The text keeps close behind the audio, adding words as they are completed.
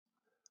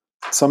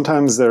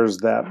Sometimes there's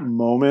that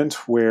moment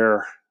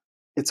where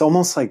it's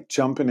almost like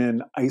jumping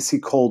in icy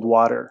cold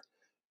water.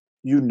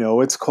 You know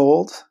it's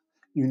cold.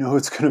 You know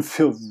it's going to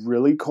feel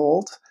really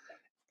cold.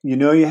 You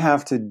know you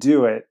have to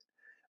do it,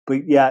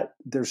 but yet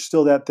there's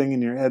still that thing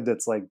in your head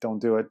that's like, don't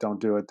do it,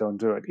 don't do it, don't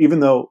do it. Even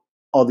though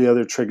all the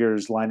other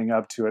triggers lining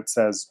up to it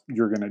says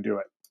you're going to do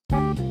it.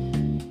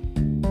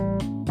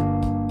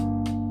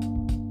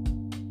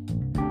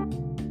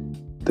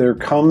 There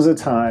comes a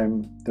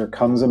time, there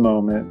comes a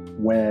moment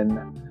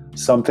when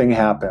something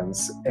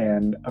happens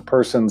and a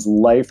person's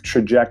life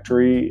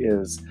trajectory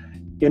is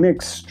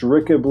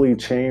inextricably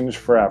changed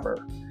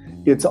forever.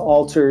 It's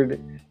altered,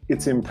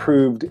 it's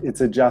improved, it's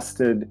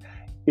adjusted.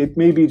 It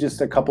may be just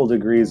a couple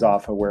degrees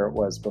off of where it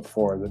was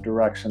before, the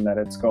direction that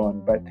it's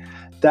going. But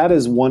that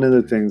is one of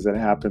the things that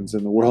happens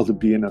in the world of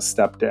being a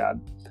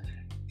stepdad.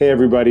 Hey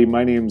everybody,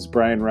 my name's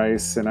Brian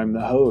Rice and I'm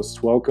the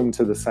host. Welcome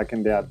to the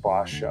Second Dad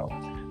Boss Show.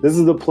 This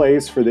is the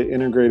place for the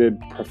integrated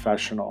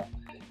professional.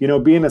 You know,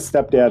 being a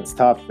stepdad's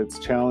tough, it's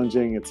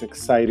challenging, it's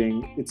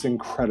exciting, it's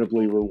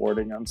incredibly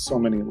rewarding on so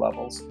many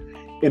levels.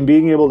 And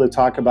being able to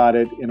talk about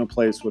it in a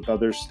place with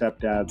other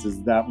stepdads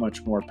is that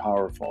much more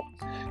powerful.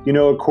 You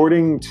know,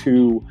 according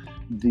to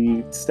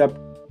the Step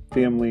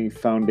Family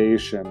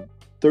Foundation,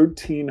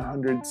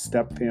 1,300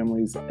 step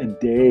families a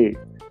day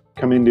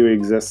come into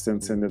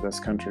existence into this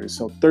country.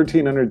 So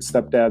 1,300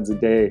 stepdads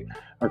a day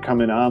are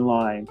coming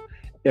online.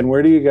 And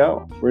where do you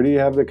go? Where do you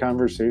have the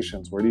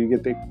conversations? Where do you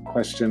get the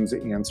questions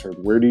answered?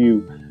 Where do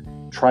you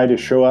try to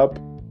show up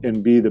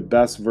and be the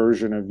best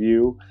version of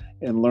you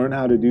and learn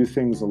how to do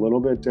things a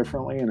little bit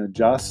differently and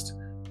adjust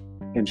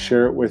and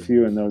share it with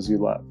you and those you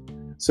love?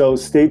 So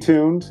stay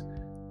tuned.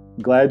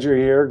 Glad you're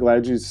here.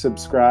 Glad you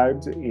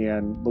subscribed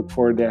and look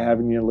forward to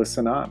having you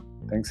listen on.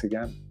 Thanks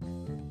again.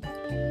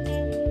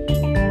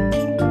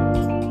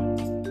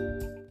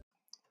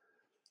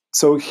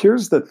 So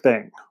here's the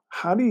thing.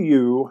 How do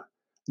you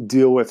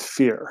deal with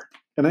fear?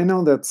 And I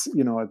know that's,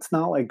 it's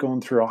not like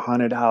going through a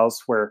haunted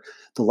house where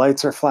the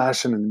lights are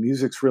flashing and the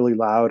music's really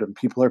loud and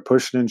people are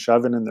pushing and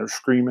shoving and they're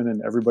screaming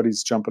and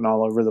everybody's jumping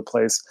all over the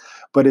place.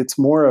 But it's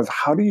more of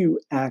how do you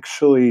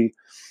actually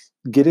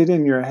get it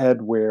in your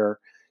head where,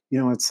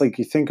 it's like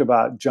you think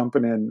about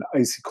jumping in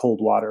icy cold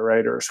water,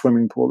 right? Or a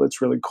swimming pool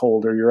that's really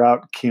cold, or you're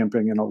out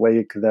camping in a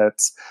lake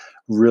that's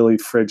really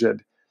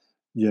frigid.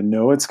 You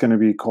know it's going to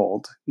be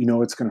cold. You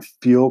know it's going to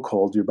feel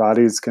cold. Your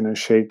body's going to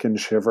shake and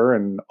shiver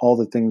and all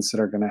the things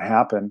that are going to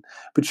happen.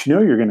 But you know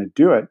you're going to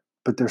do it.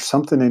 But there's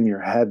something in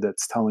your head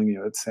that's telling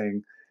you, it's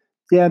saying,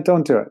 yeah,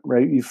 don't do it,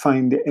 right? You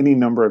find any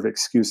number of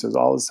excuses.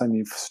 All of a sudden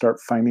you start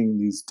finding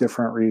these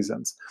different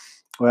reasons.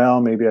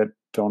 Well, maybe I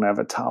don't have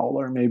a towel,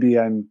 or maybe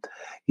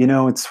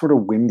it's sort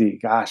of windy.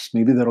 Gosh,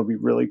 maybe that'll be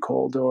really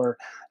cold. Or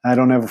I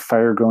don't have a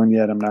fire going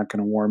yet. I'm not going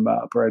to warm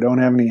up. Or I don't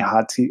have any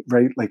hot tea,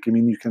 right?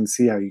 You can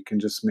see how you can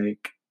just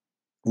make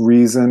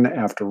reason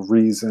after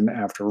reason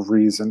after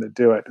reason to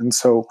do it. And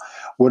so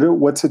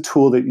what's a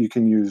tool that you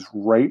can use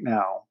right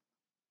now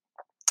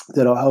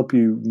that'll help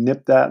you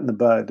nip that in the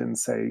bud and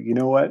say, you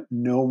know what,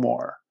 no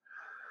more.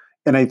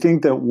 And I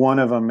think that one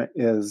of them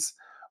is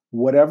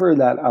whatever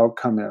that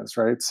outcome is,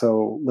 right?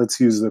 So let's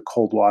use the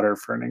cold water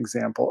for an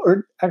example,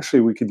 or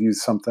actually we could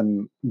use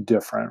something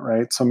different,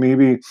 right? So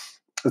maybe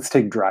let's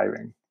take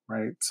driving,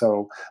 right?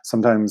 So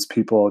sometimes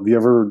have you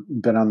ever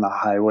been on the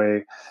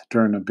highway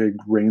during a big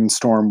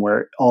rainstorm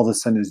where all of a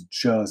sudden is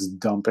just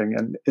dumping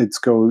and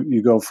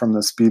you go from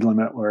the speed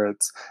limit where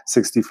it's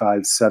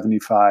 65,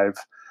 75,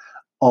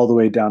 all the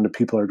way down to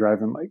people are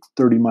driving like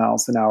 30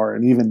 miles an hour.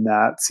 And even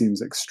that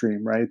seems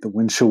extreme, right? The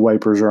windshield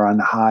wipers are on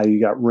high.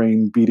 You got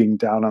rain beating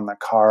down on the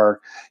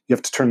car. You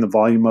have to turn the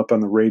volume up on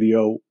the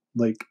radio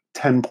like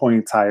 10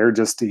 points higher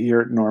just to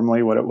hear it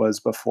normally what it was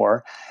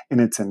before.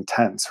 And it's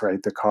intense,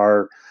 right? The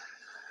car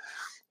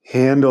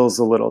handles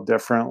a little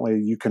differently.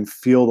 You can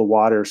feel the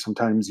water.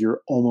 Sometimes you're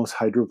almost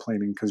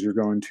hydroplaning because you're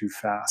going too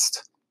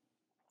fast.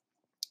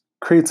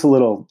 Creates a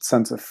little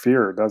sense of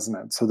fear, doesn't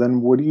it? So then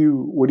what do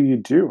you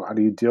do? How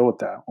do you deal with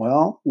that?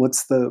 Well,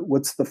 what's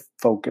the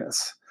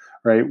focus,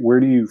 right? Where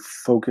do you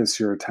focus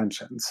your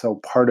attention?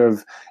 So part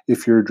of,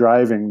 if you're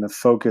driving, the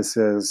focus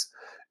is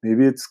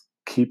maybe it's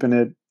keeping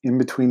it in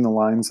between the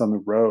lines on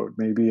the road.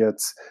 Maybe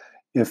it's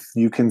if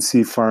you can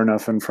see far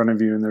enough in front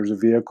of you and there's a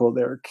vehicle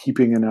there,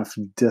 keeping enough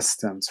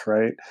distance,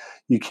 right?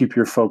 You keep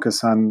your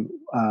focus on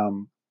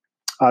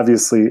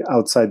obviously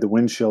outside the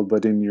windshield,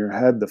 but in your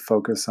head, the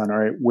focus on, all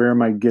right, where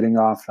am I getting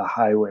off the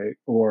highway?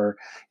 Or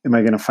am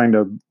I going to find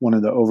one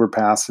of the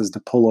overpasses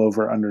to pull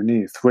over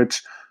underneath,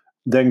 which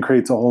then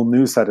creates a whole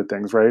new set of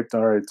things, right?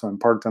 All right, so I'm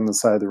parked on the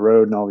side of the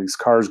road and all these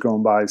cars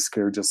going by,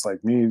 scared just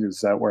like me.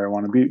 Is that where I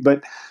want to be?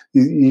 But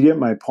you get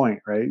my point,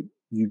 right?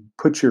 You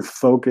put your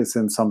focus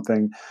in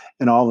something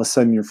and all of a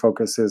sudden your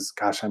focus is,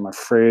 gosh, I'm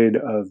afraid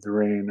of the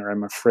rain, or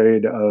I'm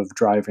afraid of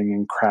driving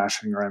and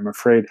crashing, or I'm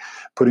afraid.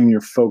 Putting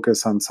your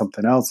focus on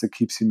something else that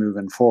keeps you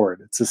moving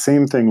forward. It's the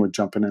same thing with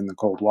jumping in the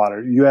cold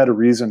water. You had a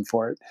reason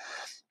for it.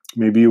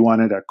 Maybe you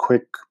wanted a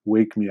quick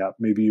wake me up.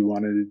 Maybe you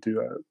wanted to do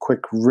a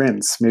quick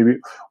rinse, maybe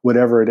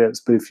whatever it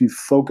is. But if you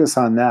focus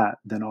on that,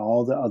 then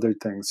all the other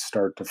things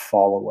start to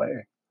fall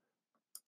away.